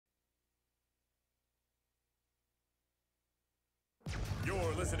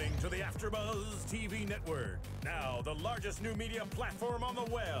You're listening to the AfterBuzz TV Network, now the largest new media platform on the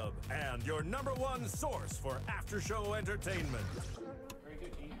web, and your #1 source for after-show entertainment. Very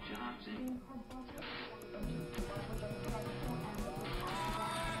good, Keith Johnson.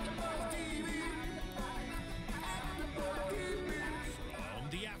 From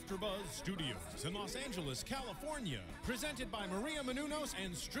the AfterBuzz Studios in Los Angeles, California, presented by Maria Menounos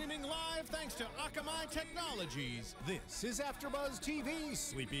and streaming live thanks to Akamai Technologies. This is AfterBuzz TV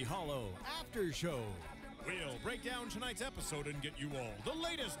Sleepy Hollow After Show. We'll break down tonight's episode and get you all the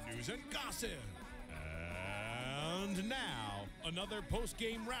latest news and gossip. And now, another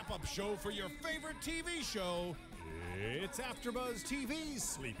post-game wrap-up show for your favorite TV show. It's AfterBuzz TV's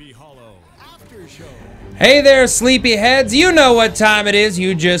Sleepy Hollow After Show. Hey there, sleepyheads. You know what time it is.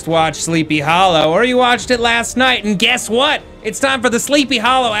 You just watched Sleepy Hollow, or you watched it last night, and guess what? It's time for the Sleepy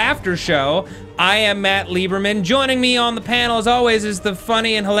Hollow After Show. I am Matt Lieberman. Joining me on the panel, as always, is the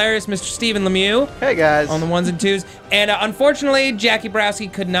funny and hilarious Mr. Stephen Lemieux. Hey, guys. On the ones and twos. And unfortunately, Jackie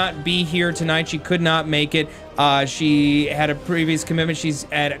Browski could not be here tonight. She could not make it. She had a previous commitment. She's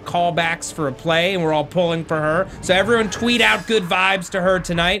at callbacks for a play, and we're all pulling for her. So everyone tweet out good vibes to her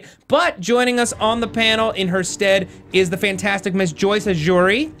tonight. But joining us on the panel in her stead is the fantastic Miss Joyce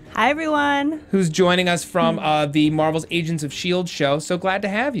Ajouri. Hi, everyone. Who's joining us from the Marvel's Agents of S.H.I.E.L.D. show. So glad to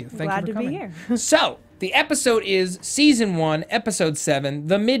have you. Thank Glad you for to be coming. here. So, the episode is Season 1, Episode 7,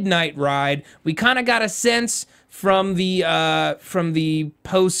 The Midnight Ride. We kind of got a sense from the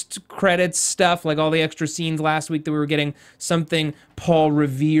post-credits stuff, like all the extra scenes last week, that we were getting something Paul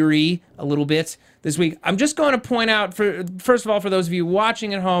Revere-y a little bit this week. I'm just going to point out, first of all, for those of you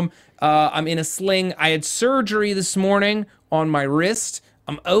watching at home, I'm in a sling. I had surgery this morning on my wrist.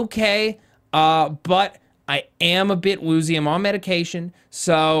 I'm okay, but I am a bit woozy. I'm on medication,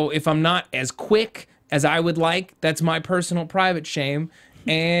 so if I'm not as quick as I would like, that's my personal private shame,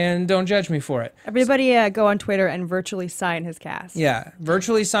 and don't judge me for it. Everybody go on Twitter and virtually sign his cast. Yeah,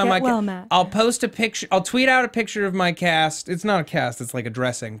 virtually sign my well, Matt. I'll post a picture. I'll tweet out a picture of my cast. It's not a cast, it's like a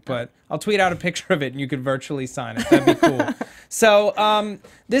dressing, but I'll tweet out a picture of it and you could virtually sign it. That'd be cool. So,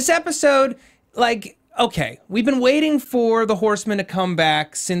 this episode, like, okay, we've been waiting for the Horsemen to come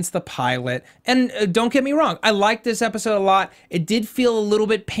back since the pilot, and don't get me wrong, I liked this episode a lot. It did feel a little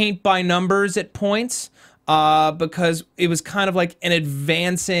bit paint by numbers at points, because it was kind of like an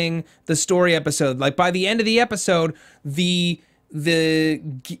advancing the story episode. Like by the end of the episode, the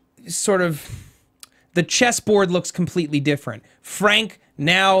sort of the chessboard looks completely different. Frank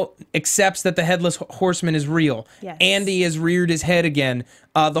now accepts that the Headless Horseman is real. Yes. Andy has reared his head again.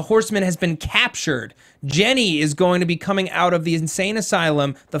 The Horseman has been captured. Jenny is going to be coming out of the insane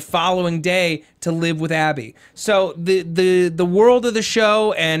asylum the following day to live with Abby. So the world of the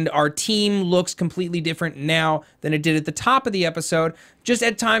show and our team looks completely different now than it did at the top of the episode. Just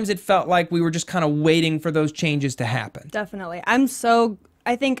at times it felt like we were just kind of waiting for those changes to happen. Definitely.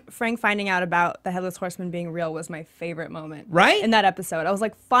 I think Frank finding out about the Headless Horseman being real was my favorite moment. Right? In that episode. I was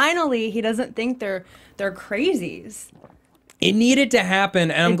like, finally, he doesn't think they're crazies. It needed to happen,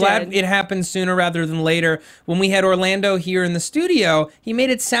 and I'm glad it happened sooner rather than later. When we had Orlando here in the studio, he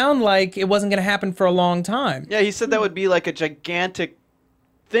made it sound like it wasn't going to happen for a long time. Yeah, he said that would be like a gigantic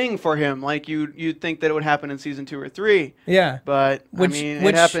thing for him. Like you'd think that it would happen in season 2 or 3. Yeah. But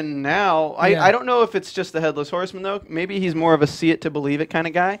it happened now. Yeah. I don't know if it's just the Headless Horseman though. Maybe he's more of a see it to believe it kind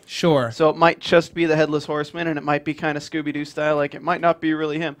of guy. Sure. So it might just be the Headless Horseman, and it might be kind of Scooby-Doo style. Like it might not be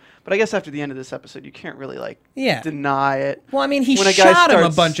really him. But I guess after the end of this episode, you can't really deny it. Well, I mean, he When a shot guy him a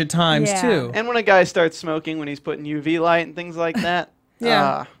starts- bunch of times too. And when a guy starts smoking, when he's putting UV light and things like that.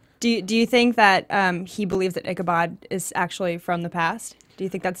 Yeah. Do you think that he believes that Ichabod is actually from the past? Do you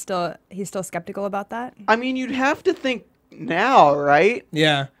think he's still skeptical about that? I mean, you'd have to think now, right?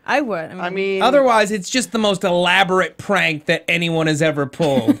 Yeah. I would. I mean, Otherwise, it's just the most elaborate prank that anyone has ever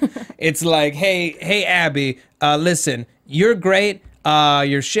pulled. It's like, hey, Abby, listen, you're great.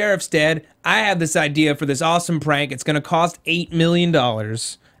 Your sheriff's dead. I have this idea for this awesome prank. It's going to cost $8 million,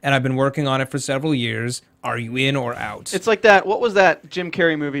 and I've been working on it for several years. Are you in or out? it's like that. What was that Jim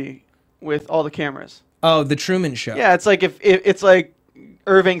Carrey movie with all the cameras? Oh, The Truman Show. Yeah, it's like if it's like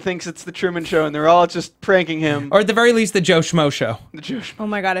Irving thinks it's the Truman Show, and they're all just pranking him. Or at the very least, The Joe Schmo Show. The Jewish. Oh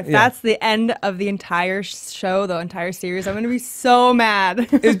my God, if Yeah. that's the end of the entire show, the entire series, I'm going to be so mad.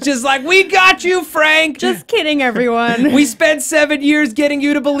 It's just like, we got you, Frank. Just kidding, everyone. We spent 7 years getting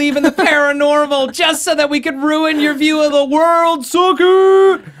you to believe in the paranormal just so that we could ruin your view of the world. Suck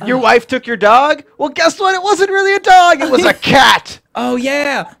it. Your wife took your dog? Well, guess what? It wasn't really a dog. It was a cat. Oh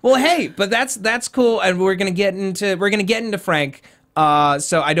yeah. Well, hey, but that's cool, and we're gonna get into Frank.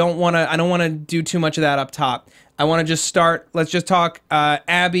 So I don't wanna do too much of that up top. I want to just start. Let's just talk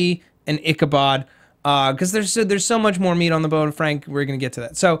Abby and Ichabod, because there's so much more meat on the bone. Frank, we're gonna get to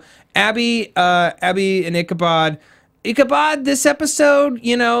that. So Abby and Ichabod. Ichabod, this episode,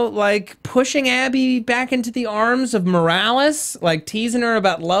 you know, like pushing Abby back into the arms of Morales, like teasing her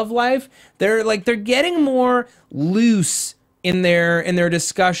about love life. They're getting more loose in their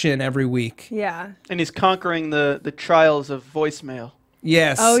discussion every week. Yeah. And he's conquering the trials of voicemail.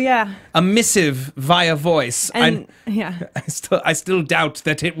 Yes. Oh yeah. A missive via voice. And yeah. I still doubt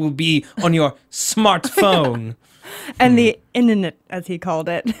that it will be on your smartphone. And the internet, as he called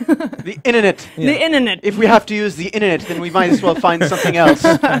it. The internet. The internet. If we have to use the internet, then we might as well find something else.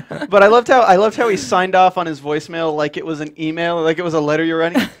 But I loved how he signed off on his voicemail like it was an email, like it was a letter you're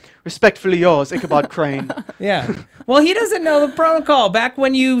writing. Respectfully yours, Ichabod Crane. Yeah. Well, he doesn't know the protocol. Back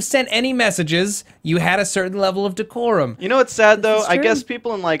when you sent any messages, you had a certain level of decorum. You know what's sad, though? is I true. guess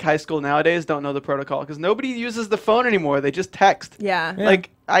people in like high school nowadays don't know the protocol because nobody uses the phone anymore. They just text. Yeah. Like,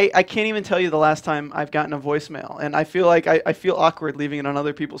 I can't even tell you the last time I've gotten a voicemail. And I feel like I feel awkward leaving it on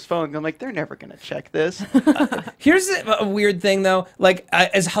other people's phones. I'm like, they're never going to check this. Here's a weird thing, though. Like,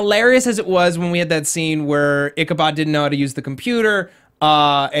 as hilarious as it was when we had that scene where Ichabod didn't know how to use the computer,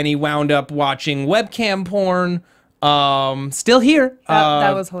 and he wound up watching webcam porn. Still here.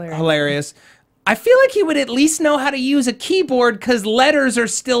 That was hilarious. Hilarious. I feel like he would at least know how to use a keyboard because letters are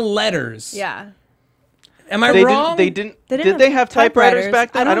still letters. Yeah. Am I They wrong? didn't. They didn't Did they have have typewriters typewriters.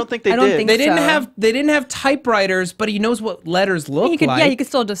 back then? I don't think they I don't did. think They didn't so. have. They didn't have typewriters, but he knows what letters look He could, like. yeah, you could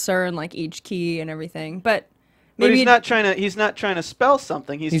still discern like each key and everything, but But maybe he's not trying to. He's not trying to spell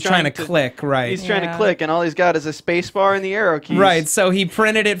something. He's trying to click, right? He's trying to Yeah. click, and all he's got is a space bar and the arrow keys. Right. So he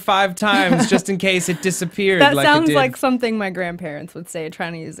printed it 5 times just in case it disappeared. that like sounds it did. like something my grandparents would say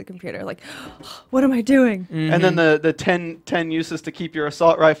trying to use a computer. Like, what am I doing? And then the 10 uses to keep your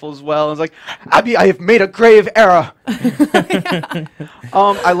assault rifle as well. It's like, Abby, I have made a grave error.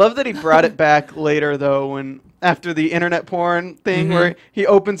 I love that he brought it back later though, when after the internet porn thing where he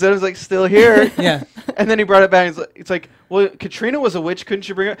opens it and is like, still here. Yeah. And then he brought it back. It's like, well, Katrina was a witch. Couldn't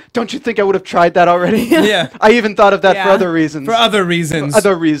you bring her? Don't you think I would have tried that already? Yeah. I even thought of that for Yeah. other reasons. For other reasons.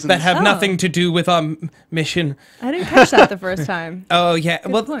 Other reasons. that have Oh. nothing to do with our mission. I didn't catch that the first time. Oh yeah.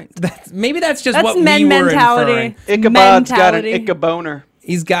 Well, point. maybe that's just That's what men we were mentality. inferring. Ichabod's got an mentality. Ichaboner.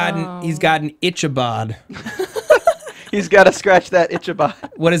 He's got an Ichabod. He's got to scratch that Ichabod.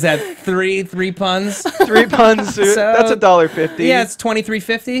 What is that? Three puns? 3 puns. That's $1.50. Yeah, it's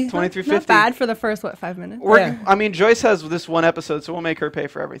 $23.50. $23.50. Not bad for the first 5 minutes. Yeah. I mean, Joyce has this one episode, so we'll make her pay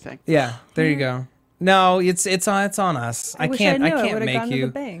for everything. Yeah, there you go. No, it's on us. I wish can't I knew. can't would've make gone to you.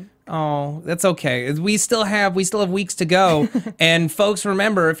 the bank. Oh, that's okay. We still have weeks to go. And folks,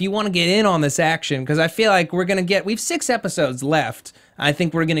 remember, if you want to get in on this action, because I feel like we've 6 episodes left. I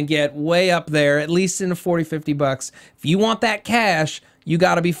think we're going to get way up there, at least in the $40-$50. If you want that cash, you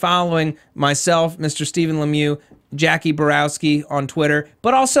got to be following myself, Mr. Stephen Lemieux, Jackie Borowski on Twitter,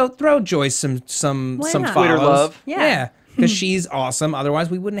 but also throw Joyce some Why follows. not? Twitter love. Yeah. Because she's awesome. Otherwise,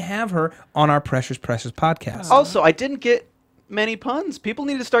 we wouldn't have her on our Precious podcast. Also, I didn't get many puns. People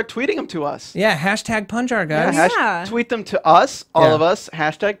need to start tweeting them to us. Yeah, hashtag Punjar, guys. Yeah. Tweet them to us, all Yeah. of us,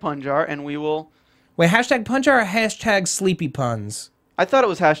 hashtag Punjar, and we will. Wait, hashtag Punjar or hashtag Sleepy Puns? I thought it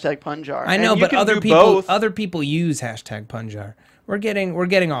was hashtag Punjar. I know, And you but can do other both. people use hashtag Punjar. We're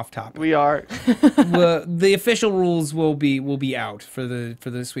getting off topic. We are. The official rules will be out for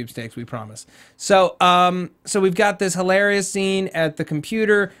the sweepstakes, we promise. So we've got this hilarious scene at the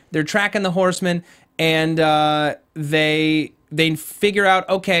computer. They're tracking the horseman, and they figure out,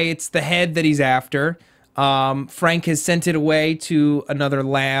 okay, it's the head that he's after. Frank has sent it away to another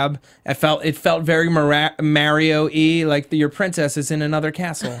lab. It felt very Mario-y, like your princess is in another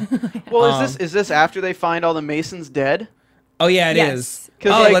castle. Well, is this after they find all the Masons dead? Oh yeah, it Yes. is.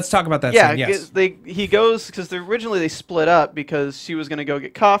 'Cause, Oh, like- let's talk about that Yeah, scene. Yes. he goes because originally they split up because she was going to go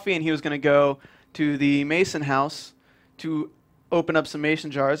get coffee and he was going to go to the Mason house to open up some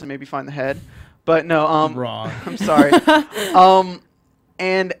Mason jars and maybe find the head. But no, Wrong. I'm sorry.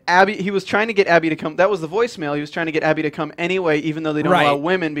 And Abby, he was trying to get Abby to come. That was the voicemail. He was trying to get Abby to come anyway, even though they don't Right. allow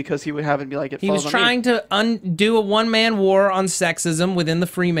women, because he would have it be like, it He falls was on me. trying to undo a one-man war on sexism within the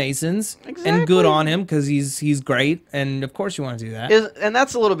Freemasons, and Exactly. good on him because he's great, and of course you want to do that. And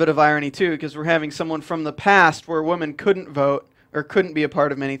that's a little bit of irony too, because we're having someone from the past where women couldn't vote or couldn't be a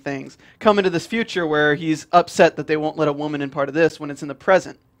part of many things come into this future where he's upset that they won't let a woman in part of this when it's in the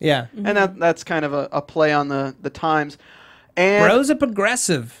present. Yeah, And that's kind of a play on the times. And bro's a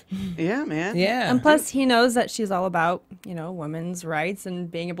progressive. yeah, man. Yeah, And plus, he knows that she's all about, women's rights and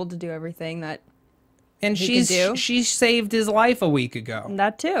being able to do everything that And he could do. she saved his life a week ago.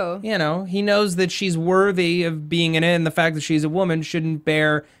 That too. You know, he knows that she's worthy of being in it, and the fact that she's a woman shouldn't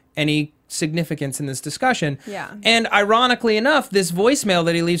bear any significance in this discussion. Yeah. And ironically enough, this voicemail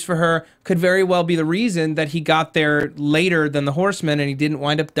that he leaves for her could very well be the reason that he got there later than the Horsemen and he didn't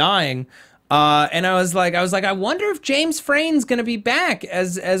wind up dying. And I was like, I wonder if James Frain's gonna be back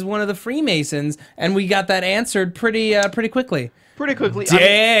as one of the Freemasons, and we got that answered pretty quickly. Pretty quickly.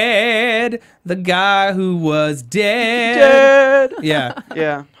 Dead, the guy who was dead. Dead. Yeah.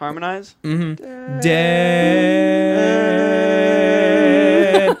 Yeah. Harmonize.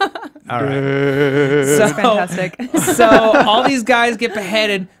 Dead. All right. So, Fantastic. so all these guys get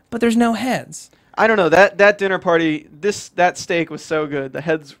beheaded, but there's no heads. I don't know, that dinner party, that steak was so good. The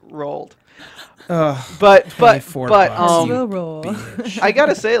heads rolled. But Will roll. I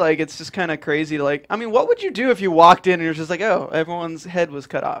gotta say, like, it's just kind of crazy. Like, I mean, what would you do if you walked in and you're just like, oh, everyone's head was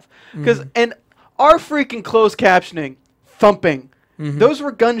cut off? Because and our freaking closed captioning, thumping, those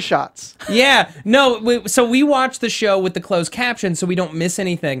were gunshots. Yeah, no, so we watch the show with the closed caption so we don't miss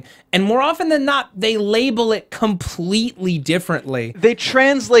anything. And more often than not, they label it completely differently. They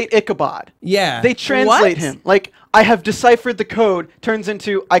translate Ichabod. Yeah. They translate What? him. Like, I have deciphered the code turns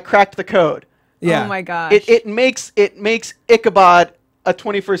into I cracked the code. Yeah. Oh my gosh. It makes Ichabod a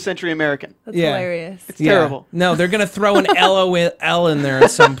 21st century American. That's Yeah. hilarious. It's terrible. No, they're going to throw an LOL in there at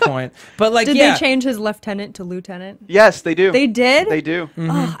some point. But like, Did yeah. they change his lieutenant to lieutenant? Yes, they do. They did? They do.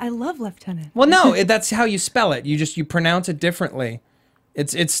 Oh, I love lieutenant. Well, no, that's how you spell it. You pronounce it differently.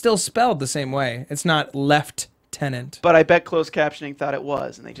 It's still spelled the same way. It's not left-tenant. But I bet closed captioning thought it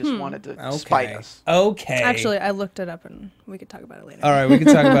was, and they just wanted to spite us. Okay. Actually, I looked it up and we could talk about it later. All right, we can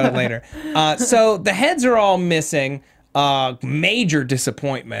talk about it later. So the heads are all missing. Major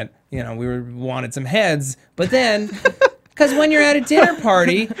disappointment. You know, wanted some heads, but then, because when you're at a dinner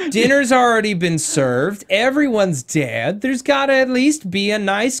party, dinner's already been served, everyone's dead. There's got to at least be a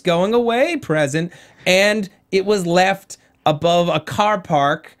nice going away present, and it was left above a car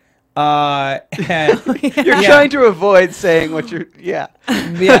park. You're trying to avoid saying what you're. Yeah.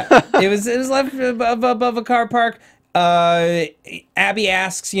 Yeah, it was left above a car park. Abby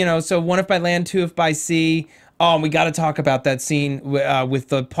asks, you know, so one if by land, two if by sea. Oh, and we got to talk about that scene with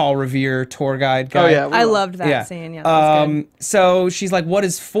the Paul Revere tour guide guy. Oh yeah. I loved that scene. Yeah, that was good. So she's like, "What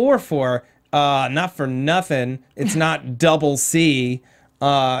is for?" Not for nothing. It's not double C.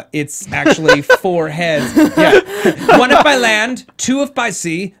 It's actually four heads. Yeah. One if by land, two if by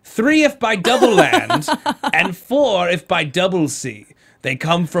sea, three if by double land, and four if by double sea. They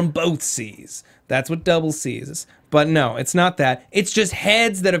come from both seas. That's what double C is. But no, it's not that. It's just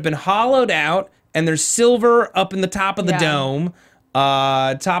heads that have been hollowed out, and there's silver up in the top of the dome,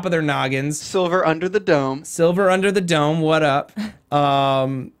 top of their noggins. Silver under the dome. Silver under the dome. What up?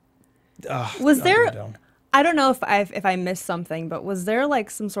 Was there? I don't know if I missed something, but was there like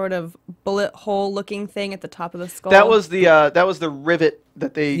some sort of bullet hole looking thing at the top of the skull? That was the rivet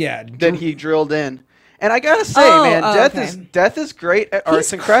that he drilled in. And I gotta say, Death is great at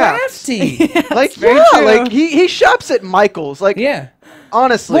arts and crafts. Crafty. Like very true. like he shops at Michael's. Like Yeah.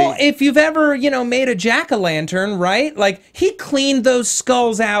 honestly. Well, if you've ever, made a jack-o'-lantern, right? Like, he cleaned those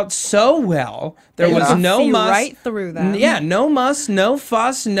skulls out so well. There was Yeah. no See muss. right through them. Yeah, no muss, no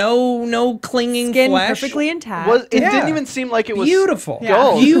fuss, no clinging Skin flesh. perfectly intact. it Yeah. didn't even seem like it was Beautiful.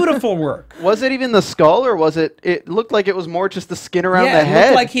 skull. Beautiful work. Was it even the skull, or was it looked like it was more just the skin around Yeah, the it head?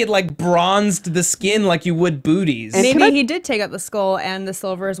 looked like he had, bronzed the skin like you would booties. And Maybe can I- he did take out the skull, and the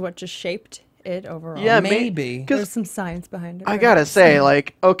silver is what just shaped it overall. Yeah, maybe. There's some science behind it. I gotta say,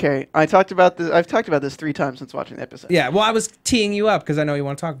 like, okay, I've talked about this 3 times since watching the episode. Yeah, well, I was teeing you up because I know you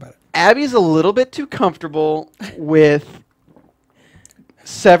want to talk about it. Abby's a little bit too comfortable with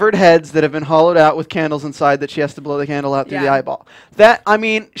severed heads that have been hollowed out with candles inside that she has to blow the candle out through the Yeah. eyeball.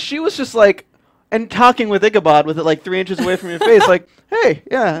 She was just like, and talking with Ichabod with it like 3 inches away from your face, like, hey,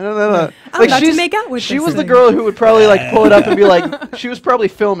 yeah, no. I'm about to make out with She this was the thing. girl who would probably like pull it up and be like, she was probably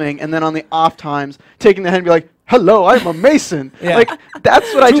filming, and then on the off times, taking the head and be like, hello, I'm a Mason. Yeah. Like,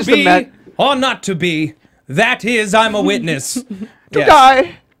 that's what I To just be imagine. or not to be, that is, I'm a witness. To Yes.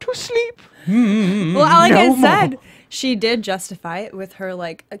 die, to sleep. Well, like No I more. said, she did justify it with her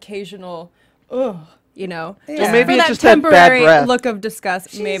like occasional, Well, maybe for it that just had bad temporary breath. look of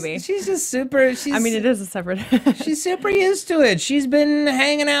disgust. Maybe. She's just super. I mean, it is a separate. She's super used to it. She's been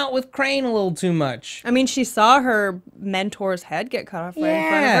hanging out with Crane a little too much. I mean, she saw her mentor's head get cut off right in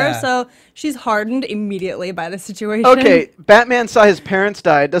front of her. So she's hardened immediately by the situation. Okay, Batman saw his parents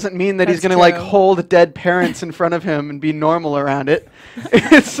die. It doesn't mean that he's That's going to like true. hold dead parents in front of him and be normal around it.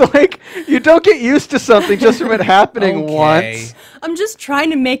 It's like you don't get used to something just from it happening Okay. once. I'm just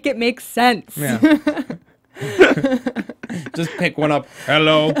trying to make it make sense. Yeah. Just pick one up.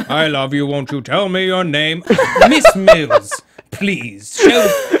 Hello, I love you. Won't you tell me your name? Miss Mills, please,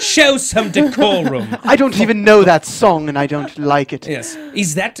 show some decorum. I don't even know that song and I don't like it. Yes.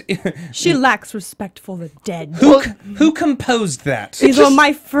 Is that... She lacks respect for the dead. who composed that? These are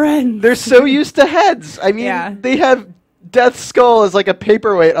my friends. They're so used to heads. I mean, Yeah. they have Death's skull as like a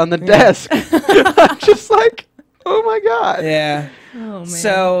paperweight on the desk. I'm just like, oh my god. Yeah. Oh, man.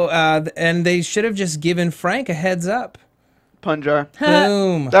 So, and they should have just given Frank a heads up. Punjar.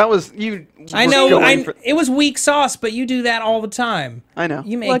 Boom. That was you. I were know, going for- it was weak sauce, but you do that all the time. I know.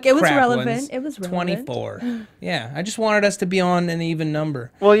 You make Look, it was crap relevant. ones. It was relevant. 24. Yeah, I just wanted us to be on an even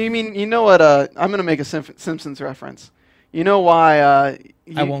number. Well, you know what? I'm gonna make a Simpsons reference. You know why?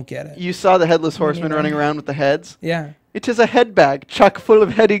 I won't get it. You saw the headless horseman neither. running around with the heads. Yeah. It is a head bag chock full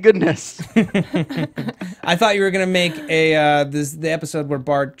of heady goodness. I thought you were gonna make a the episode where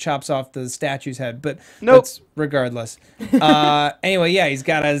Bart chops off the statue's head, but Nope. regardless. Anyway, yeah, he's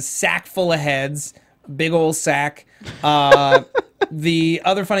got a sack full of heads, big old sack. The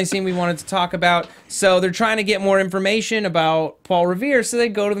other funny scene we wanted to talk about. So they're trying to get more information about Paul Revere, so they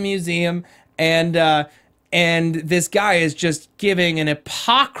go to the museum and this guy is just giving an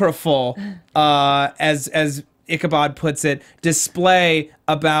apocryphal, as Ichabod puts it, display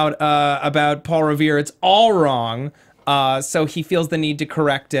about Paul Revere. It's all wrong, so he feels the need to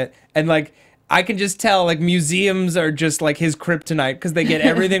correct it. And like, I can just tell, like, museums are just like his kryptonite because they get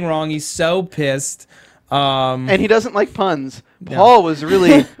everything wrong. He's so pissed. And he doesn't like puns. Paul was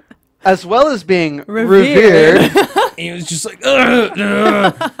really, as well as being Revered. revered. He was just like,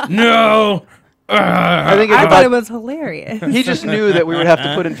 no. I think I thought Ichabod, it was hilarious. he just knew that we would have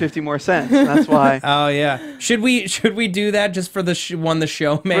to put in 50 more cents. And that's why. Oh yeah. Should we do that just for the one the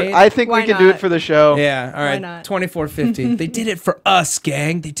show made? I think Why we can do it not? for the show. Yeah, all right. not? 24.50. They did it for us,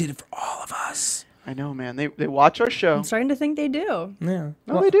 gang. They did it for all of us. I know, man. They watch our show. I'm starting to think they do. Yeah.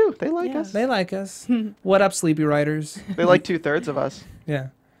 No, they do. They like Yeah. us. They like us. What up, sleepy writers? They like 2/3 of us. Yeah.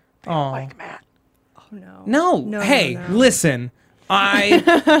 Oh. Like Matt. Oh no. No. Hey, no. listen.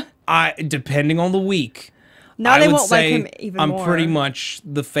 I depending on the week. Now I they would won't like say him even I'm more. pretty much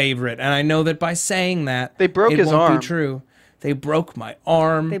the favorite, and I know that by saying that They broke it his won't arm. be true. They broke my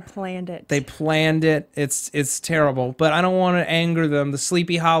arm. They planned it. They planned it. It's terrible, but I don't want to anger them. The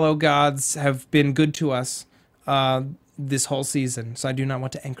Sleepy Hollow gods have been good to us this whole season, so I do not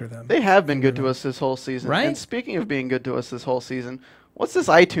want to anger them. They have been good to us this whole season. Right? And speaking of being good to us this whole season, what's this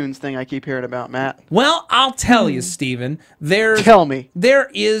iTunes thing I keep hearing about, Matt? Well, I'll tell you, Steven. Tell me.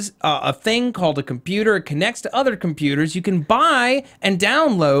 There is a thing called a computer. It connects to other computers. You can buy and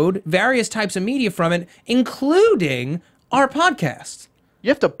download various types of media from it, including our podcast. You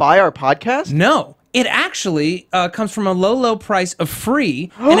have to buy our podcast? No, it actually comes from a low price of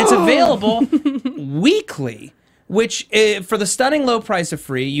free, and it's available weekly. Which, for the stunning low price of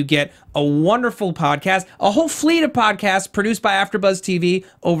free, you get a wonderful podcast, a whole fleet of podcasts produced by AfterBuzz TV,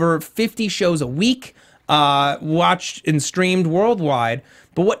 over 50 shows a week, watched and streamed worldwide.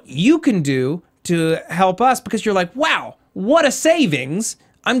 But what you can do to help us, because you're like, wow, what a savings.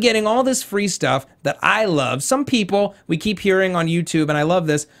 I'm getting all this free stuff that I love. Some people we keep hearing on YouTube, and I love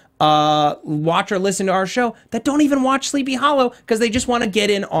this, watch or listen to our show that don't even watch Sleepy Hollow because they just want to get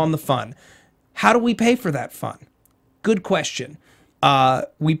in on the fun. How do we pay for that fun? Good question.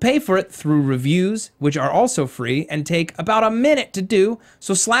 We pay for it through reviews, which are also free and take about a minute to do.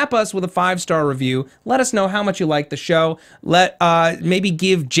 So slap us with a 5-star review. Let us know how much you like the show. Maybe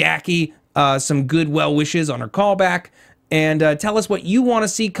give Jackie some good well wishes on her callback. And tell us what you want to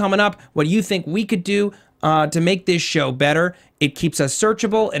see coming up, what you think we could do to make this show better. It keeps us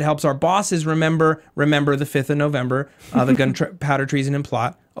searchable. It helps our bosses remember the 5th of November, the gunpowder treason and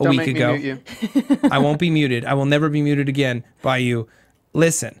plot a Don't week make ago. me mute you. I won't be muted. I will never be muted again by you.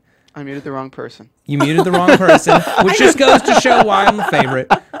 Listen, I muted the wrong person. you muted the wrong person, which just goes to show why I'm the favorite.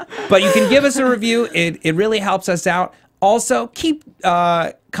 But you can give us a review. It really helps us out. Also, keep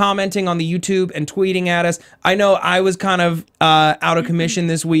commenting on the YouTube and tweeting at us. I know I was kind of out of commission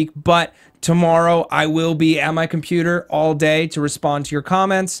this week, but tomorrow I will be at my computer all day to respond to your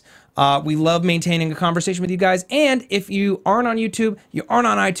comments. We love maintaining a conversation with you guys. And if you aren't on YouTube, you aren't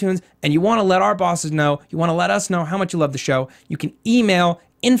on iTunes, and you want to let our bosses know, you want to let us know how much you love the show, you can email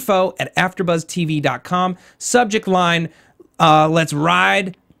info@afterbuzztv.com. Subject line, let's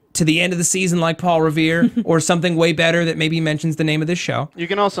ride to the end of the season like Paul Revere, or something way better that maybe mentions the name of this show. You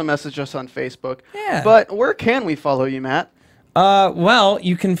can also message us on Facebook. Yeah. But where can we follow you, Matt? Well,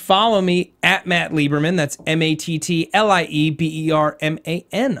 you can follow me at Matt Lieberman. That's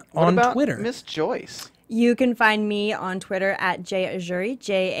MattLieberman What on about Twitter. Miss Joyce? You can find me on Twitter at JAJouri,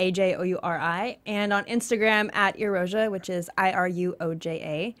 JAJouri, and on Instagram at Eroja, which is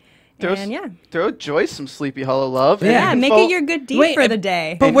IRUOJA. And yeah. Throw Joyce some Sleepy Hollow love. and Yeah, you can Make follow- it your good deed for the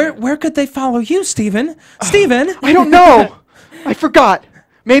day. But where could they follow you, Steven? Steven? I don't know. I forgot.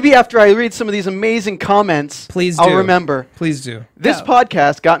 Maybe after I read some of these amazing comments, Please I'll do. remember. Please do. This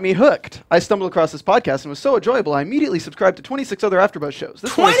podcast got me hooked. I stumbled across this podcast and was so enjoyable, I immediately subscribed to 26 other AfterBuzz shows.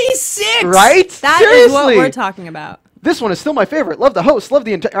 This one is- 26! Right? That Seriously. is what we're talking about. This one is still my favorite. Love the host, love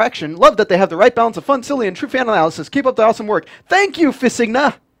the interaction, love that they have the right balance of fun, silly, and true fan analysis. Keep up the awesome work. Thank you,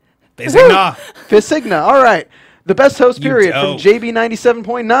 Fisigna. Fisigna. Fisigna. All right. The best host, You period, from dope.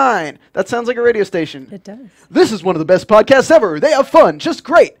 JB97.9. That sounds like a radio station. It does. This is one of the best podcasts ever. They have fun. Just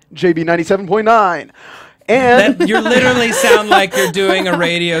great. JB97.9. And That, you literally sound like you're doing a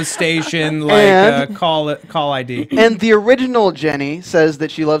radio station, like And- call ID. and the original Jenny says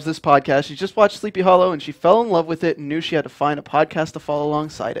that she loves this podcast. She just watched Sleepy Hollow and she fell in love with it and knew she had to find a podcast to follow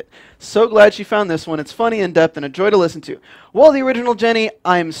alongside it. So glad she found this one. It's funny, in depth, and a joy to listen to. Well, the original Jenny,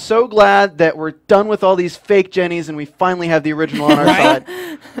 I'm so glad that we're done with all these fake Jennies and we finally have the original on our Right?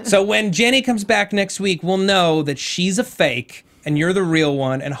 side. So when Jenny comes back next week, we'll know that she's a fake and you're the real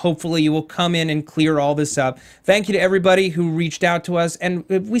one, and hopefully you will come in and clear all this up. Thank you to everybody who reached out to us, and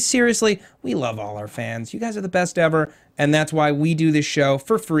we love all our fans. You guys are the best ever, and that's why we do this show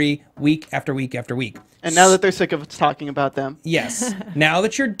for free week after week after week. And now that they're sick of us talking about them, Yes. Now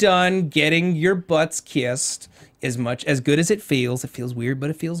that you're done getting your butts kissed, as good as it feels weird, but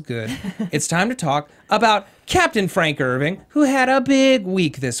it feels good. It's time to talk about Captain Frank Irving, who had a big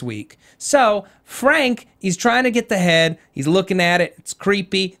week this week. So Frank, he's trying to get the head. He's looking at it. It's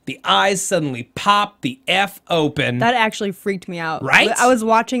creepy. The eyes suddenly pop the F open. That actually freaked me out. Right? I was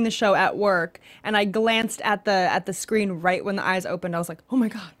watching the show at work, and I glanced at the screen right when the eyes opened. I was like, "Oh my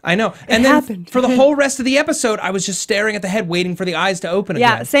god!" I know. And then happened. for the whole rest of the episode, I was just staring at the head, waiting for the eyes to open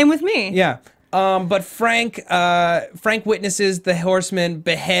Yeah, again. same with me. Yeah. But Frank witnesses the horseman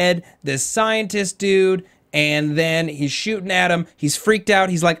behead this scientist dude, and then he's shooting at him. He's freaked out.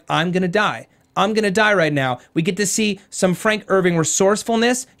 He's like, I'm going to die. I'm going to die right now. We get to see some Frank Irving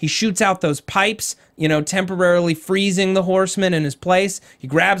resourcefulness. He shoots out those pipes, temporarily freezing the horseman in his place. He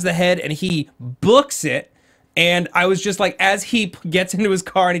grabs the head and he books it. And I was just like, as he gets into his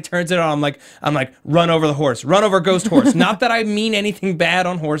car and he turns it on, I'm like, run over the horse, run over ghost horse. Not that I mean anything bad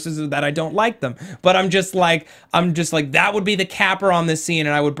on horses or that I don't like them, but I'm just like, that would be the capper on this scene,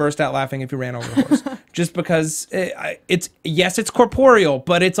 and I would burst out laughing if you ran over the horse, just because it's corporeal,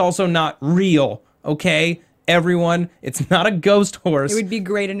 but it's also not real. Okay, everyone, it's not a ghost horse. It would be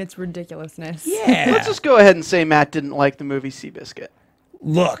great in its ridiculousness. Yeah. let's just go ahead and say Matt didn't like the movie Seabiscuit.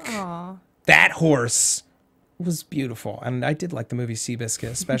 Look, that horse was beautiful, and I did like the movie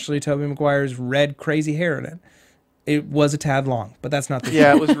Seabiscuit, especially Tobey Maguire's red crazy hair in it. It was a tad long, but that's not the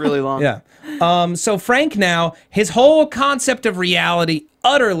Yeah, it was really long. yeah. So Frank now, his whole concept of reality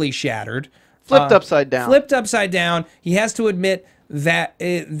utterly shattered. Flipped upside down. Flipped upside down. He has to admit that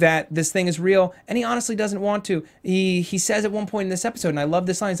that this thing is real, and he honestly doesn't want to. He says at one point in this episode, and I love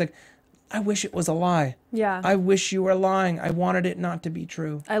this line, he's like, I wish it was a lie. Yeah. I wish you were lying. I wanted it not to be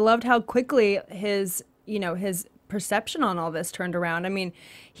true. I loved how quickly his perception on all this turned around. I mean,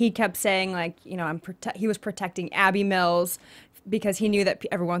 he kept saying he was protecting Abby Mills because he knew that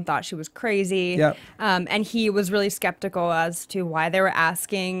everyone thought she was crazy. Yep. And he was really skeptical as to why they were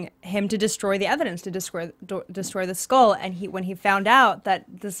asking him to destroy the evidence, to destroy the skull. And when he found out that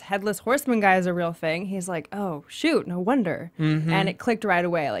this headless horseman guy is a real thing, he's like, oh shoot, no wonder. And it clicked right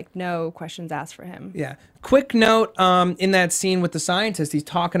away, like no questions asked for him. Yeah. Quick note, in that scene with the scientist, he's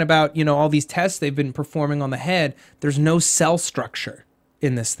talking about, all these tests they've been performing on the head. There's no cell structure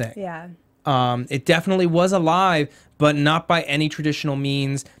in this thing. Yeah. It definitely was alive, but not by any traditional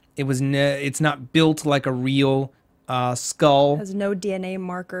means. It's not built like a real skull Has no DNA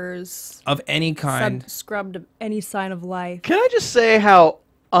markers. of any kind. Scrubbed of any sign of life. Can I just say how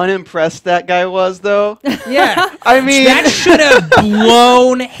unimpressed that guy was, though? Yeah. I mean, That should have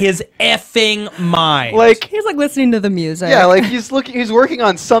blown his effing mind. like, He's like listening to the music. yeah, like he's working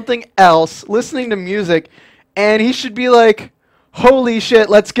on something else, listening to music, and he should be like, holy shit,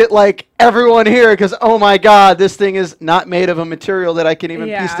 let's get like everyone here, because oh my god, this thing is not made of a material that I can even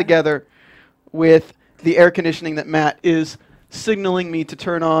piece Yeah. together with the air conditioning that Matt is signaling me to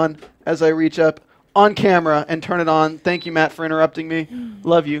turn on as I reach up on camera and turn it on. Thank you, Matt, for interrupting me.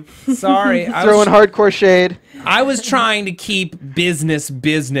 Love you. Sorry. Throwing hardcore shade. I was trying to keep business,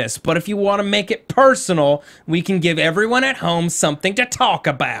 but if you want to make it personal, we can give everyone at home something to talk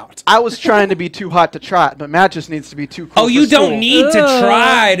about. I was trying to be too hot to trot, but Matt just needs to be too cool. Oh, you for don't school. need to Ugh.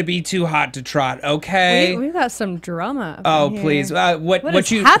 try to be too hot to trot, okay? We've got some drama. up Oh, in here. please. What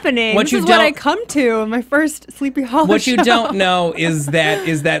is you happening? What This you is don't what I come to on my first Sleepy Hollow what you show. don't know is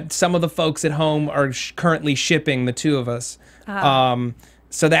that some of the folks at home are currently shipping the two of us.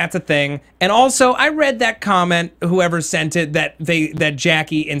 So that's a thing. And also, I read that comment, whoever sent it, that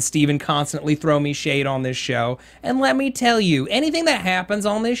Jackie and Steven constantly throw me shade on this show. And let me tell you, anything that happens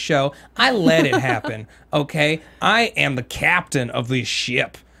on this show, I let it happen, okay? I am the captain of this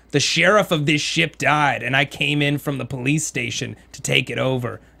ship. The sheriff of this ship died, and I came in from the police station to take it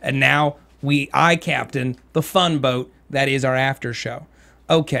over. And now I captain the fun boat that is our after show.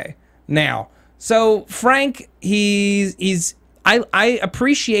 Okay, now, so Frank, I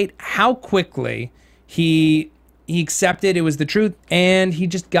appreciate how quickly he accepted it was the truth, and he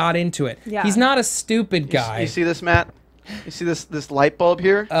just got into it. Yeah. He's not a stupid guy. You see this, Matt? You see this light bulb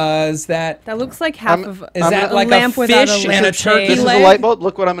here? Is that That looks like half I'm- of is that a like lamp a without fish a and a lid. turkey This is leg? a light bulb.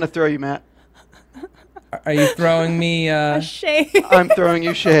 Look what I'm going to throw you, Matt. Are you throwing me? A shade. I'm throwing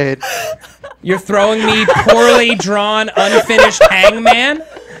you shade. You're throwing me poorly drawn, unfinished Hangman?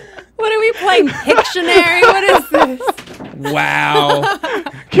 What are we playing? Pictionary? What is this? Wow.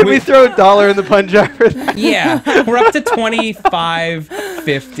 Can we throw a dollar in the pun jar for that? Yeah, we're up to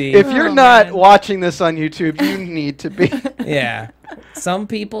 $25.50. If you're not watching this on YouTube, you need to be. Yeah. Some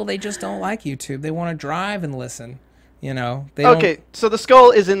people, they just don't like YouTube. They want to drive and listen. You know, they Okay, so the skull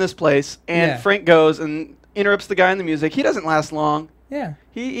is in this place, and Yeah. Frank goes and interrupts the guy in the music. He doesn't last long. Yeah.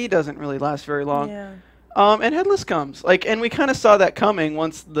 He doesn't really last very long. Yeah. And Headless comes. And we kind of saw that coming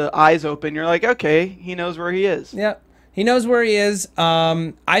once the eyes open. You're like, okay, he knows where he is. Yep. He knows where he is.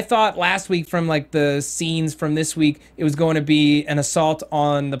 I thought last week from like the scenes from this week, it was going to be an assault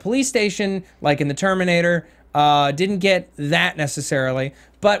on the police station, like in the Terminator. Didn't get that necessarily,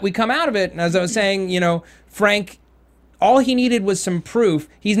 but we come out of it. And as I was saying, you know, Frank, all he needed was some proof.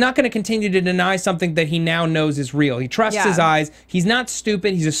 He's not going to continue to deny something that he now knows is real. He trusts his eyes. He's not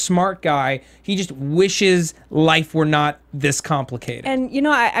stupid. He's a smart guy. He just wishes life were not this complicated. And, you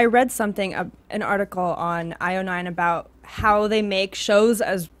know, I read something, an article on IO9 about how they make shows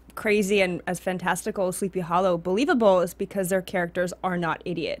as crazy and as fantastical as Sleepy Hollow believable is because their characters are not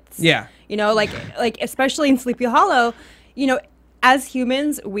idiots. Yeah. You know, like especially in Sleepy Hollow, you know, as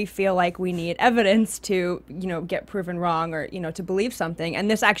humans, we feel like we need evidence to, you know, get proven wrong or, you know, to believe something. And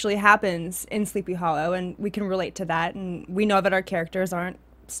this actually happens in Sleepy Hollow, and we can relate to that. And we know that our characters aren't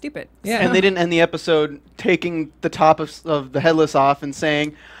stupid. Yeah. And they didn't end the episode taking the top of the Headless off and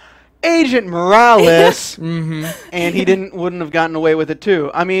saying, Agent Morales, and he wouldn't have gotten away with it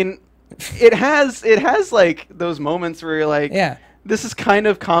too. I mean, it has like those moments where you're like, Yeah. this is kind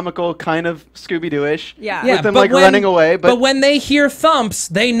of comical, kind of Scooby-Doo-ish. Yeah. Yeah, with them but like when- running away, but when they hear thumps,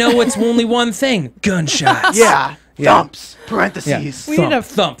 they know it's only one thing: gunshots. yeah, Yeah. thumps, parentheses. We need to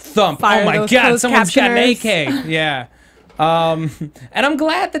thump. fire Oh my those God, closed someone's got an captioners. AK. Yeah. And I'm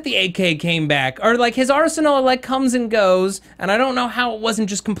glad that the AK came back. Or like his arsenal like comes and goes, and I don't know how it wasn't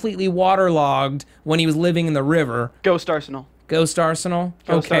just completely waterlogged when he was living in the river. Ghost Arsenal. Ghost arsenal.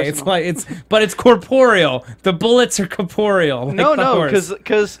 Ghost Okay, it's arsenal. like but it's corporeal. The bullets are corporeal. like No, the no, horse.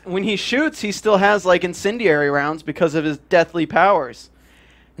 because when he shoots, he still has like incendiary rounds because of his deathly powers.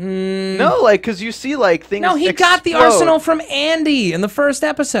 No, like because you see like things. No, he got the explode. arsenal from Andy in the first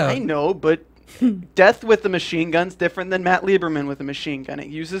episode. I know, but Death with the machine gun's different than Matt Lieberman with a machine gun. It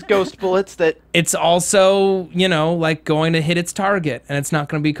uses ghost bullets that. It's also, you know, like going to hit its target, and it's not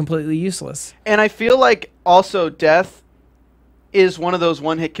going to be completely useless. And I feel like also Death is one of those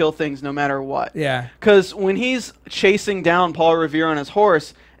one-hit kill things no matter what. Yeah. Because when he's chasing down Paul Revere on his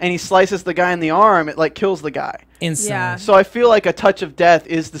horse and he slices the guy in the arm, it like kills the guy. Instantly. Yeah. So I feel like a touch of death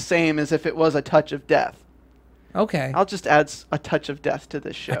is the same as if it was a touch of death. Okay. I'll just add a touch of death to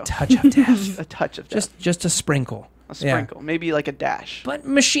this show. A touch of death. A touch of death. just a sprinkle. A sprinkle. Maybe like a dash. But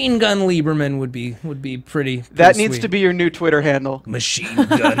Machine Gun Lieberman would be pretty That needs sweet. to be your new Twitter handle. Machine Gun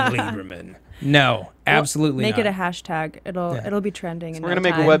Lieberman. No, absolutely Make not. it a hashtag. It'll be trending. We're gonna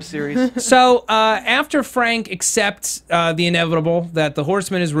make a web series. So after Frank accepts the inevitable that the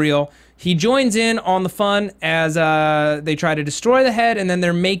Horseman is real, he joins in on the fun as they try to destroy the head, and then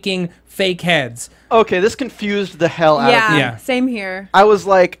they're making fake heads. Okay, this confused the hell out of me. Yeah, Yeah. same here. I was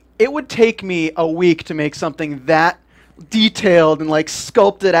like, it would take me a week to make something that detailed and like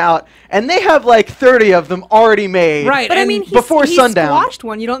sculpted out, and they have like 30 of them already made. Right. But I and mean, before he sundown. squashed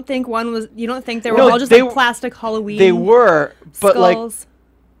one. You don't think they were No, all just they like plastic Halloween? They were, but like skulls?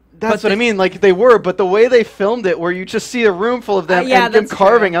 that's what I mean. Like they were, but the way they filmed it, where you just see a room full of them yeah, and them that's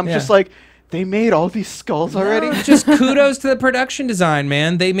carving, true. I'm just like, they made all these skulls already. Just kudos to the production design,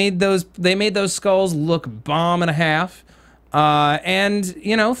 man. They made those skulls look bomb and a half. And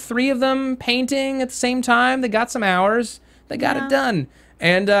you know, 3 of them painting at the same time. They got some hours. They got it done.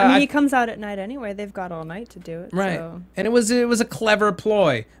 And I mean, he comes out at night anyway. They've got all night to do it. right. So. And it was a clever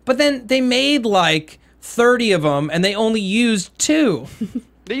ploy. But then they made like 30 of them, and they only used 2.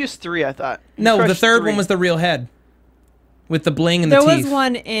 They used 3, I thought. No, the Crushed 3rd 3. one was the real head, with the bling and There the teeth. was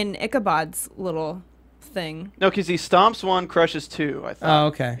one in Ichabod's little thing. No, because he stomps 1, crushes 2. I thought. Oh,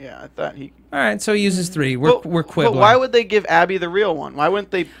 okay. Yeah, I thought he. All right, so he uses 3. We're But quibbling. why would they give Abby the real one? Why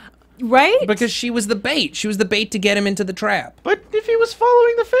wouldn't they? Right? Because she was the bait. She was the bait to get him into the trap. But if he was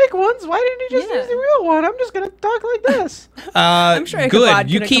following the fake ones, why didn't he just Yeah. use the real one? I'm just gonna talk like this. I'm sure Ichabod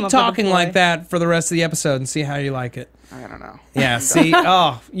Good. You could've keep come up with a talking like ploy. that for the rest of the episode and see how you like it. I don't know. Yeah, see?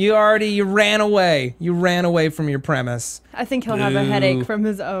 Oh, you ran away. You ran away from your premise. I think he'll have a Boo. headache from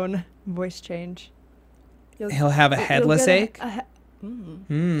his own voice change. He'll have a You'll headless get ache?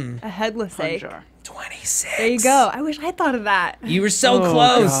 A headless ache. Jar. 26. There you go. I wish I thought of that. You were so Oh,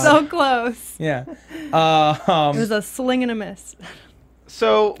 close. God. So close. Yeah. It was a sling and a miss.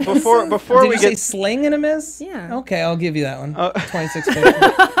 So before Did we you say get, sling and a miss? Yeah. Okay, I'll give you that one. 26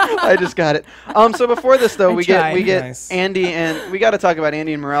 I just got it. So before this though, I we tried. get Nice. Andy, and we got to talk about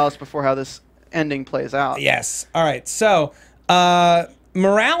Andy and Morales before how this ending plays out. Yes. All right. So,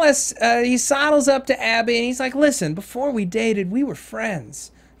 Morales, he sidles up to Abby and he's like, listen, before we dated, we were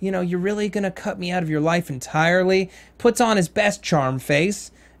friends. You know, you're really going to cut me out of your life entirely. Puts on his best charm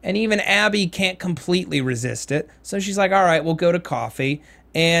face. And even Abby can't completely resist it. So she's like, all right, we'll go to coffee.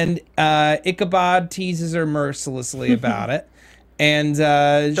 And Ichabod teases her mercilessly about it. And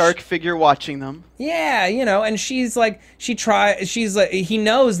Dark figure watching them. yeah, you know, and she's like, he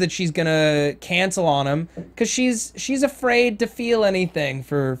knows that she's gonna cancel on him because she's afraid to feel anything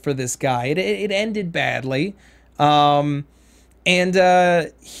for this guy. It ended badly, and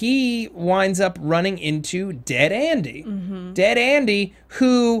he winds up running into Dead Andy. Dead Andy,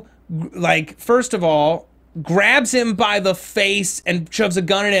 who, like, first of all, grabs him by the face and shoves a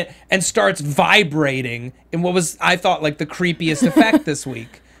gun in it and starts vibrating in what was, I thought, like the creepiest effect this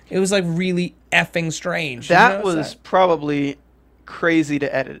week. It was like really effing strange. Did you That notice was probably crazy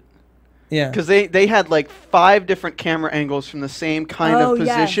to edit. yeah. Because they had like 5 different camera angles from the same kind Oh, of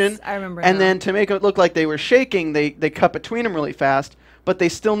position. yes, I remember And now. then to make it look like they were shaking, they cut between them really fast, but they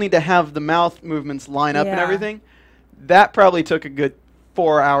still need to have the mouth movements line up and Yeah. everything. That probably took a good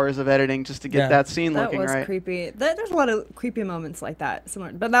 4 hours of editing just to get Yeah. that scene That looking was right. creepy. There's a lot of creepy moments like that.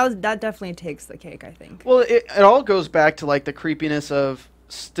 Similar, but that definitely takes the cake, I think. Well, it all goes back to like the creepiness of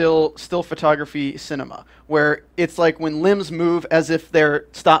still photography cinema, where it's like when limbs move as if they're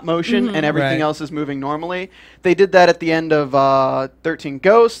stop motion and everything Right. else is moving normally. They did that at the end of 13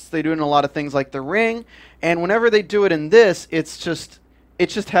 Ghosts. They do it in a lot of things like The Ring, and whenever they do it in this, it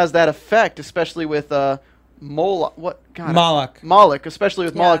just has that effect, especially with Moloch. Moloch, especially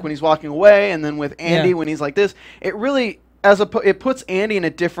with Moloch Yeah. when he's walking away, and then with Andy Yeah. when he's like this. It really it puts Andy in a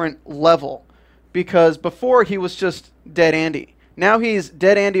different level, because before he was just Dead Andy. Now he's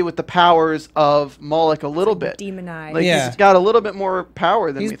Dead Andy with the powers of Moloch a little bit. Demonized. Like Yeah. he's got a little bit more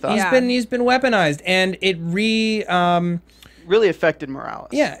power than we thought. He's been weaponized, and it Really affected Morales.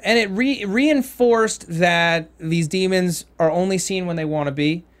 yeah, and it reinforced that these demons are only seen when they want to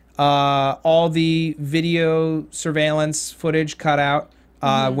be. All the video surveillance footage cut out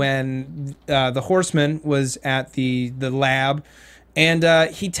when the Horseman was at the lab, and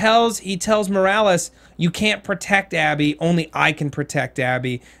he tells Morales, "You can't protect Abby. Only I can protect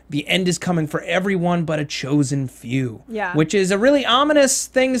Abby. The end is coming for everyone but a chosen few." Yeah. Which is a really ominous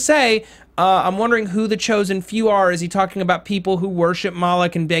thing to say. I'm wondering who the chosen few are. Is he talking about people who worship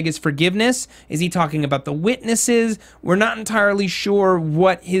Moloch and beg his forgiveness? Is he talking about the witnesses? We're not entirely sure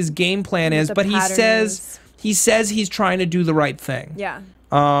what his game plan is, the but pattern he says he's trying to do the right thing. Yeah.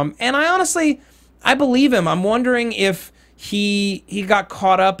 And I believe him. I'm wondering if he got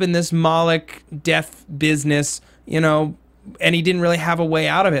caught up in this Moloch death business, you know, and he didn't really have a way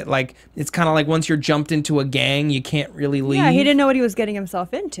out of it. Like, it's kind of like once you're jumped into a gang, you can't really leave. Yeah, he didn't know what he was getting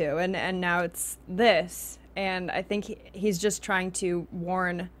himself into, and now it's this. And I think he's just trying to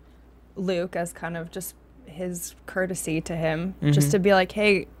warn Luke as kind of just his courtesy to him, just to be like,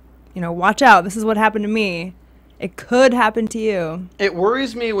 hey, you know, watch out. This is what happened to me. It could happen to you. It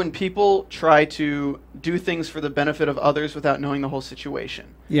worries me when people try to do things for the benefit of others without knowing the whole situation.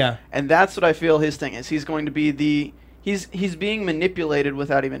 Yeah. And that's what I feel his thing is. He's going to be he's being manipulated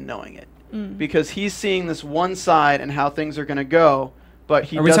without even knowing it. Because he's seeing this one side and how things are going to go, but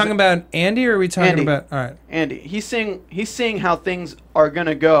he Are we doesn't- talking about Andy or are we talking Andy. about... All right. Andy. He's seeing how things are going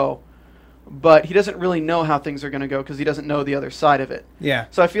to go, but he doesn't really know how things are going to go because he doesn't know the other side of it. Yeah.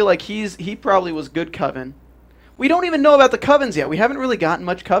 So I feel like he probably was good Coven. We don't even know about the Covens yet. We haven't really gotten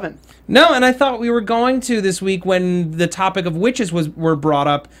much Coven. No, and I thought we were going to this week when the topic of witches were brought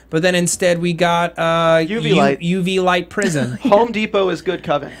up, but then instead we got UV light. UV light prison. Home Depot is good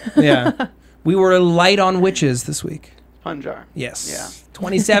Coven. Yeah. We were light on witches this week. Punjar. Yes. Yeah.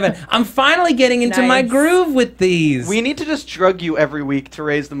 27. I'm finally getting into my Nice. groove with these. We need to just drug you every week to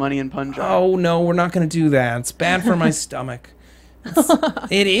raise the money in Punjab. Oh no, we're not going to do that. It's bad for my stomach.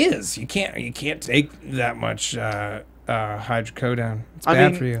 It is. You can't take that much hydrocodone. It's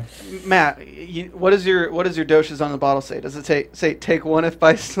bad for you. Matt, what does your doshes on the bottle say? Does it say take one if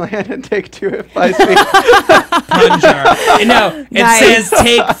by slant and take two if by speed? Punjar. No, it Nice. says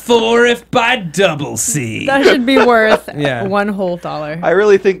take 4 if by double C. That should be worth Yeah. $1 whole. I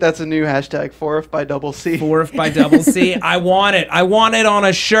really think that's a new hashtag. 4 if by double C. 4 if by double C. I want it. I want it on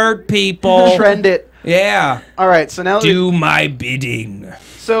a shirt, people. Trend it. Yeah. All right, so now Do my bidding.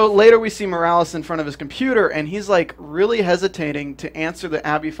 so later we see Morales in front of his computer, and he's like really hesitating to answer the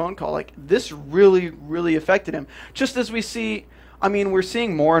Abby phone call. Like this really, really affected him. Just as we see, I mean, we're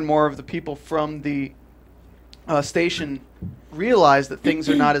seeing more and more of the people from the station realize that things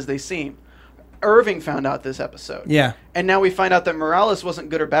are not as they seem. Irving found out this episode. Yeah. And now we find out that Morales wasn't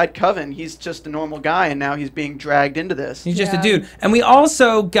good or bad Coven. He's just a normal guy, and now he's being dragged into this. He's just a Yeah. dude. And we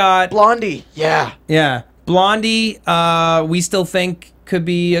also got Blondie. Yeah. Yeah. Blondie, we still think could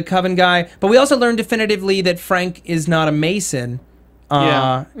be a Coven guy, but we also learned definitively that Frank is not a Mason.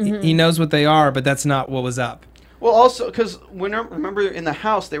 Yeah. He knows what they are, but that's not what was up. Well, also, because remember in the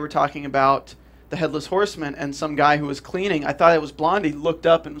house they were talking about the Headless Horseman and some guy who was cleaning. I thought it was Blondie, looked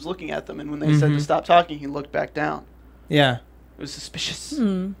up and was looking at them, and when they said to stop talking, he looked back down. Yeah. It was suspicious.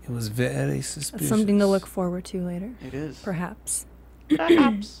 It was very suspicious. That's something to look forward to later. It is. Perhaps.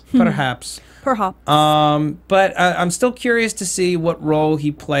 Perhaps. Perhaps. Perhaps. But I'm still curious to see what role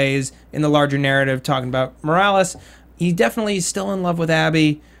he plays in the larger narrative, talking about Morales. He definitely is still in love with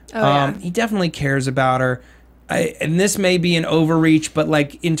Abby. Yeah. He definitely cares about her. And this may be an overreach, but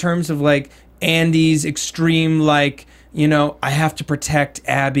like in terms of like Andy's extreme, like, you know, I have to protect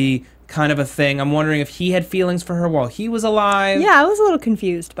Abby kind of a thing. I'm wondering if he had feelings for her while he was alive. Yeah, I was a little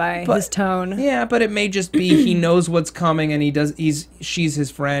confused by his tone. Yeah, but it may just be he knows what's coming and she's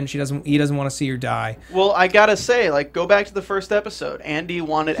his friend. He doesn't want to see her die. Well, I gotta say, like, go back to the first episode. Andy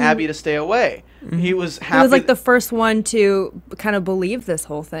wanted Abby to stay away. He was happy. He was like the first one to kind of believe this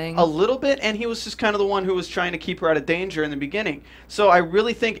whole thing. A little bit, and he was just kind of the one who was trying to keep her out of danger in the beginning. So I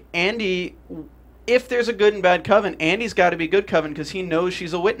really think Andy, if there's a good and bad Coven, Andy's got to be good Coven because he knows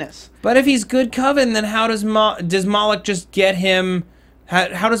she's a witness. But if he's good Coven, then how does Moloch just get him?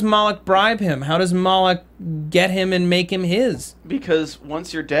 How does Moloch bribe him? How does Moloch get him and make him his? Because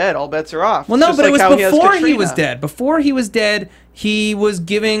once you're dead, all bets are off. Well, It's no, just but it like was how he has before he Katrina. was dead. Before he was dead, he was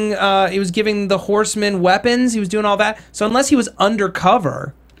giving the horsemen weapons. He was doing all that. So unless he was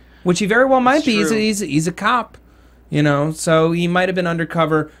undercover, which he very well might That's be, true. he's a cop. You know, so he might have been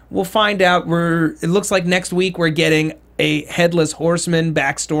undercover. We'll find out. It looks like next week we're getting a Headless Horseman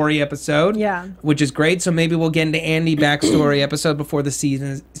backstory episode. Yeah. Which is great. So maybe we'll get into Andy backstory episode before the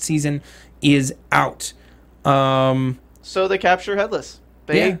season is out. So they capture Headless.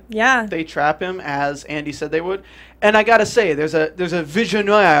 Yeah. They trap him as Andy said they would. And I gotta say, there's a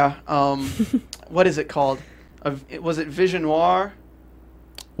visionnaire. What is it called? Was it Visionnoir?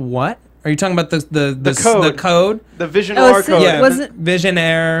 What? Are you talking about the code. The code? The Visionnoir code. Yeah, Was it-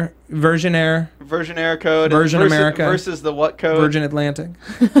 Visionaire, Versionaire, Versionaire code. Virgin versus, America. versus the what code? Virgin Atlantic.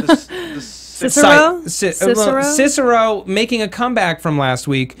 The Cicero? Cicero? Cicero making a comeback from last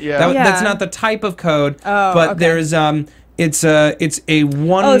week. Yeah. That's Yeah. not the type of code, Oh, but okay. there's it's a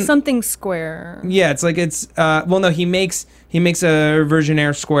one. Oh, something square. Yeah, it's like well, no, he makes a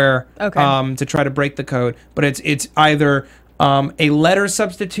Versionaire square Okay. to try to break the code, but it's either a letter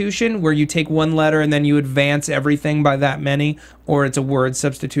substitution where you take one letter and then you advance everything by that many, or it's a word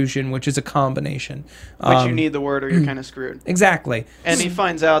substitution, which is a combination. But you need the word or you're kind of screwed. Exactly. And he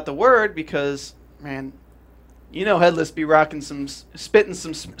finds out the word because, man, You know, Headless be rocking spitting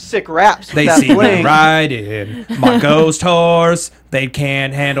some sick raps. With They that see me bling. riding my ghost horse. They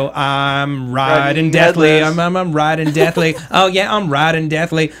can't handle. I'm riding Riding deathly. headless. I'm riding deathly. Oh yeah, I'm riding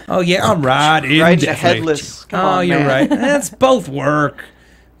deathly. Oh yeah, I'm riding Riding deathly. headless. Come Oh, on, you're man. right. That's both work.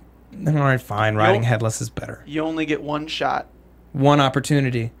 All right, fine. Riding Nope. headless is better. You only get one shot. One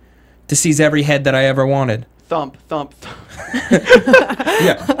opportunity to seize every head that I ever wanted. Thump, thump, thump.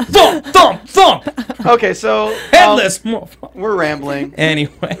 Yeah. Thump, thump, thump. Okay, so Headless. we're rambling.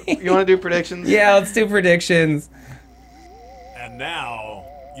 Anyway. You want to do predictions? Yeah, let's do predictions. And now,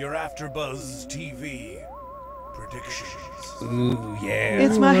 your AfterBuzz TV predictions. Ooh, yeah.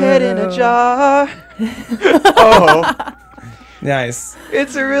 It's my head in a jar. Oh, Nice.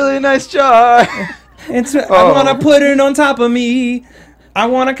 it's a really nice jar. It's. I Oh. want to put it on top of me. I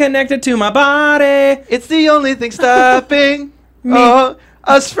want to connect it to my body. It's the only thing stopping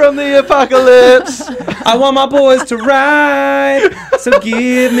us from the apocalypse. I want my boys to ride. So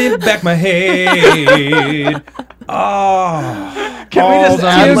give me back my head. Oh. Can we all just the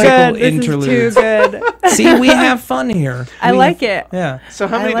add, Too like, musical good. This interludes. is too good. See, we have fun here. I like it. Yeah. So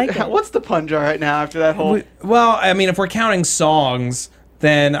how I many? like it. What's the pun jar right now after that whole? Well, I mean, if we're counting songs,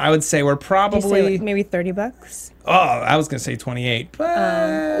 then I would say we're You say probably. like maybe $30. Oh, I was gonna say 28,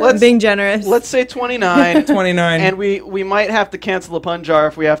 but Let's Being generous. let's say 29. 29. And we might have to cancel the pun jar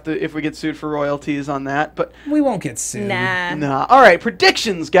if we get sued for royalties on that. But we won't get sued. Nah. nah. All right,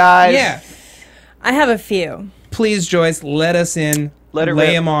 predictions, guys. Yeah. I have a few. Please, Joyce, let us in. Let it lay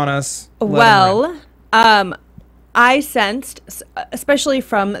rip. him on us. Let 'em rip. Well, I sensed, especially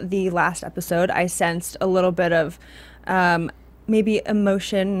from the last episode, I sensed a little bit of maybe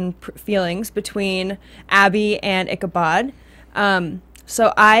emotion feelings between Abby and Ichabod.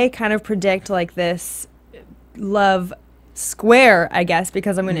 So I kind of predict like this love square, I guess,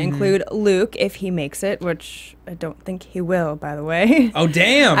 because I'm going to include Luke if he makes it, which I don't think he will, by the way. Oh,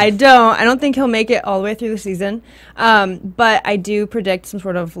 damn. I don't think he'll make it all the way through the season. But I do predict some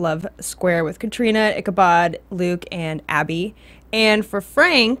sort of love square with Katrina, Ichabod, Luke, and Abby. And for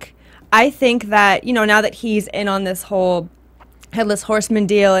Frank, I think that, you know, now that he's in on this whole Headless Horseman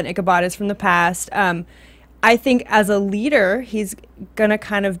deal and Ichabod is from the past, I think as a leader, he's going to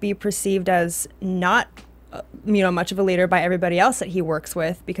kind of be perceived as not much of a leader by everybody else that he works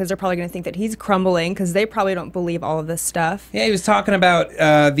with, because they're probably going to think that he's crumbling because they probably don't believe all of this stuff. Yeah, he was talking about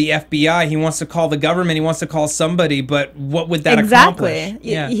the FBI. He wants to call the government. He wants to call somebody, but what would that accomplish?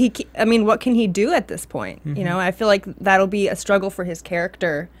 Yeah. I mean, what can he do at this point? You know, I feel like that'll be a struggle for his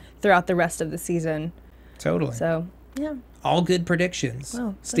character throughout the rest of the season. Totally. So, yeah. All good predictions.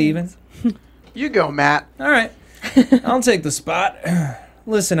 Well, Steven? You go, Matt. All right. I'll take the spot.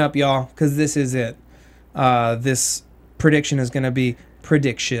 Listen up, y'all, because this is it. This prediction is going to be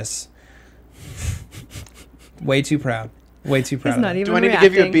predictious. Way too proud. Way too proud. He's of not it. even Do I need reacting.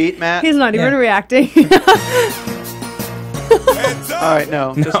 to give you a beat, Matt? He's not even Yeah. reacting. All right,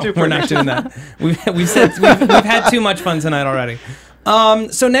 no. Just No, do we're not predictions. doing that. We've had too much fun tonight already.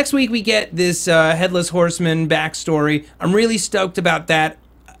 So next week we get this Headless Horseman backstory. I'm really stoked about that.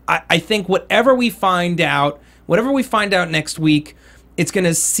 I think whatever we find out next week, it's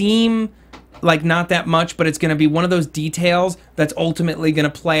gonna seem like not that much, but it's gonna be one of those details that's ultimately gonna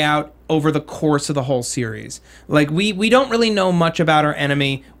play out over the course of the whole series. Like we don't really know much about our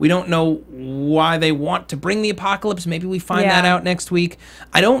enemy. We don't know why they want to bring the apocalypse. Maybe we find that Yeah. out next week.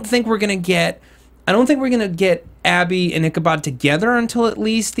 I don't think we're gonna get Abby and Ichabod together until at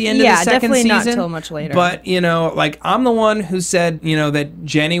least the end of the second definitely season. not till much later. But, you know, like, I'm the one who said, you know, that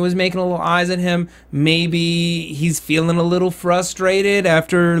Jenny was making a little eyes at him. Maybe he's feeling a little frustrated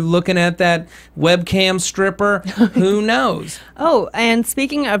after looking at that webcam stripper. Who knows? Oh, and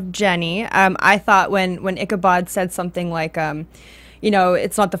speaking of Jenny, I thought when Ichabod said something like, you know,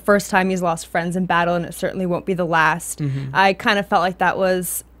 it's not the first time he's lost friends in battle, and it certainly won't be the last. I kind of felt like that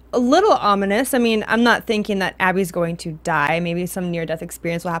was a little ominous. I mean, I'm not thinking that Abby's going to die. Maybe some near-death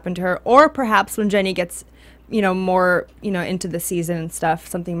experience will happen to her, or perhaps when Jenny gets, you know, more, you know, into the season and stuff,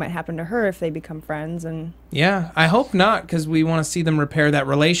 something might happen to her if they become friends. And Yeah, I hope not, because we want to see them repair that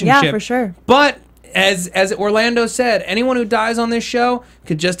relationship. yeah, for sure. But as Orlando said, anyone who dies on this show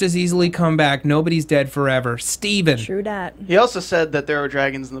could just as easily come back. Nobody's dead forever. Steven. True that. He also said that there are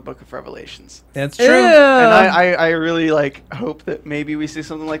dragons in the Book of Revelations. That's true. Ew. And I really like hope that maybe we see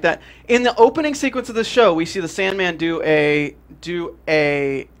something like that. In the opening sequence of the show, we see the Sandman do a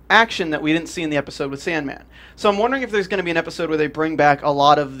action that we didn't see in the episode with Sandman. So I'm wondering if there's going to be an episode where they bring back a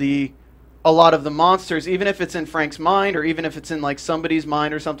lot of the monsters, even if it's in Frank's mind or even if it's in like somebody's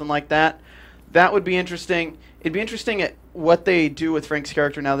mind or something like that. That would be interesting. It'd be interesting at what they do with Frank's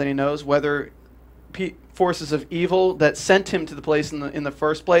character now that he knows, whether forces of evil that sent him to the place in the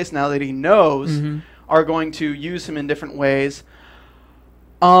first place, now that he knows, are going to use him in different ways.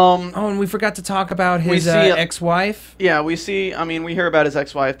 Oh, and we forgot to talk about his ex-wife. Yeah, we see. I mean, we hear about his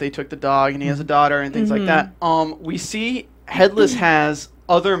ex-wife. They took the dog, and he has a daughter, and things like that. We see Headless has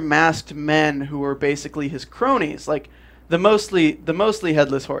other masked men who are basically his cronies, like the mostly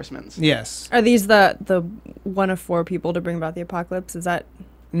Headless Horsemen. Yes. Are these the one of 4 people to bring about the apocalypse? Is that?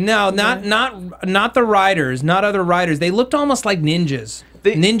 No, not the riders, not other riders. They looked almost like ninjas.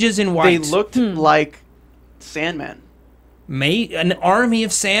 Ninjas in white. They looked like Sandmen. An army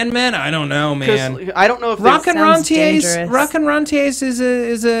of Sandmen? I don't know, man. I don't know if Rock-and dangerous. Rentiers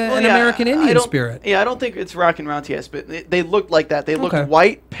is an American Indian spirit. Yeah, I don't think it's Rock and Rentiers, but they looked like that. They looked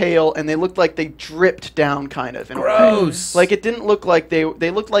white, pale, and they looked like they dripped down, kind of. Gross. Like it didn't look like they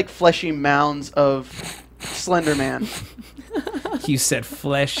looked like fleshy mounds of Slender Man. You said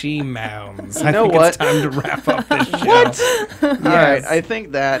fleshy mounds. You know I think what? It's time to wrap up this show. What? Yes. All right, I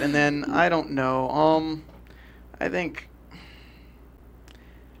think that, and then I don't know.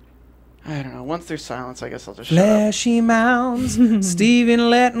 I don't know. Once there's silence, I guess I'll just shut up. Fleshy mounds, Stephen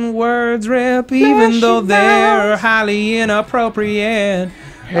letting words rip, even though they're highly inappropriate.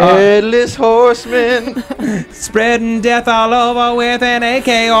 Headless Horseman, spreading death all over with an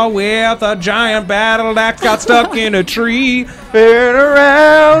AK or with a giant battle axe got stuck in a tree. Turn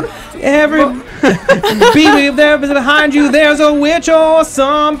around. Be there behind you, there's a witch or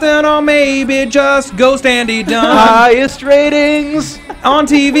something, or maybe just Ghost Andy Dunn. Highest ratings on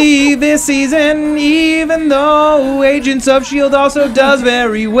TV this season, even though Agents of S.H.I.E.L.D. also does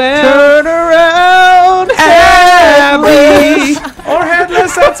very well. Turn around, Abby, or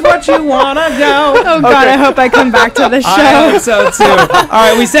Headless, that's what you wanna go. Oh God, I hope I come back to the show. I hope so too. All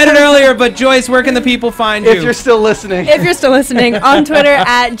right, we said it earlier, but Joyce, where can the people find you? If you're still listening. If you're still listening, on Twitter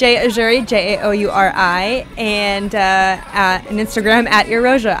at JAJouri, JAOURI, and on Instagram at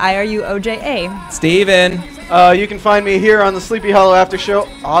Iroja, IRUOJA. Steven. You can find me here on the Sleepy Hollow After Show,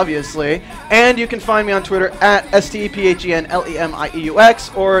 obviously. And you can find me on Twitter at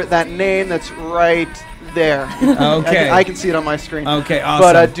STEPHENLEMIEUX, or that name that's right there. Okay. I can see it on my screen. Okay,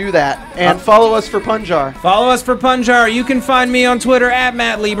 awesome. But do that. And follow us for Punjar. Follow us for Punjar. You can find me on Twitter at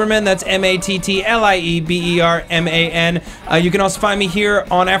Matt Lieberman. That's MATTLIEBERMAN. You can also find me here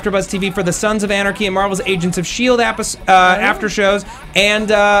on AfterBuzz TV for the Sons of Anarchy and Marvel's Agents of S.H.I.E.L.D. after shows.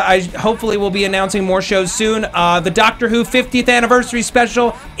 And I hopefully will be announcing more shows soon. The Doctor Who 50th anniversary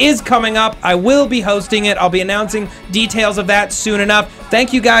special is coming up. I will be hosting it. I'll be announcing details of that soon enough.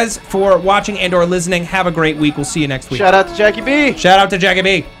 Thank you guys for watching and or listening. Have a great week. We'll see you next week. Shout out to Jackie B. Shout out to Jackie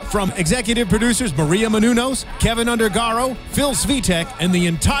B. From executive producers Maria Menounos, Kevin Undergaro, Phil Svitek, and the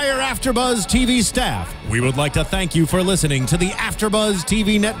entire AfterBuzz TV staff, we would like to thank you for listening to the AfterBuzz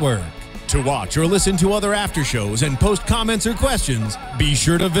TV network. To watch or listen to other after shows and post comments or questions, be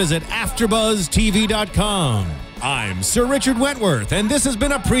sure to visit AfterBuzzTV.com. I'm Sir Richard Wentworth, and this has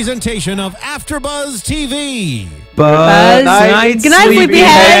been a presentation of AfterBuzz TV. Buzz night, Good night,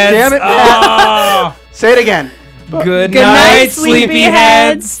 sleepyheads. Damn it. Oh. Say it again. Good night,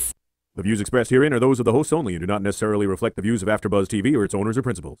 sleepyheads. The views expressed herein are those of the hosts only and do not necessarily reflect the views of AfterBuzz TV or its owners or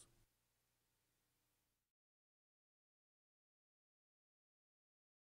principals.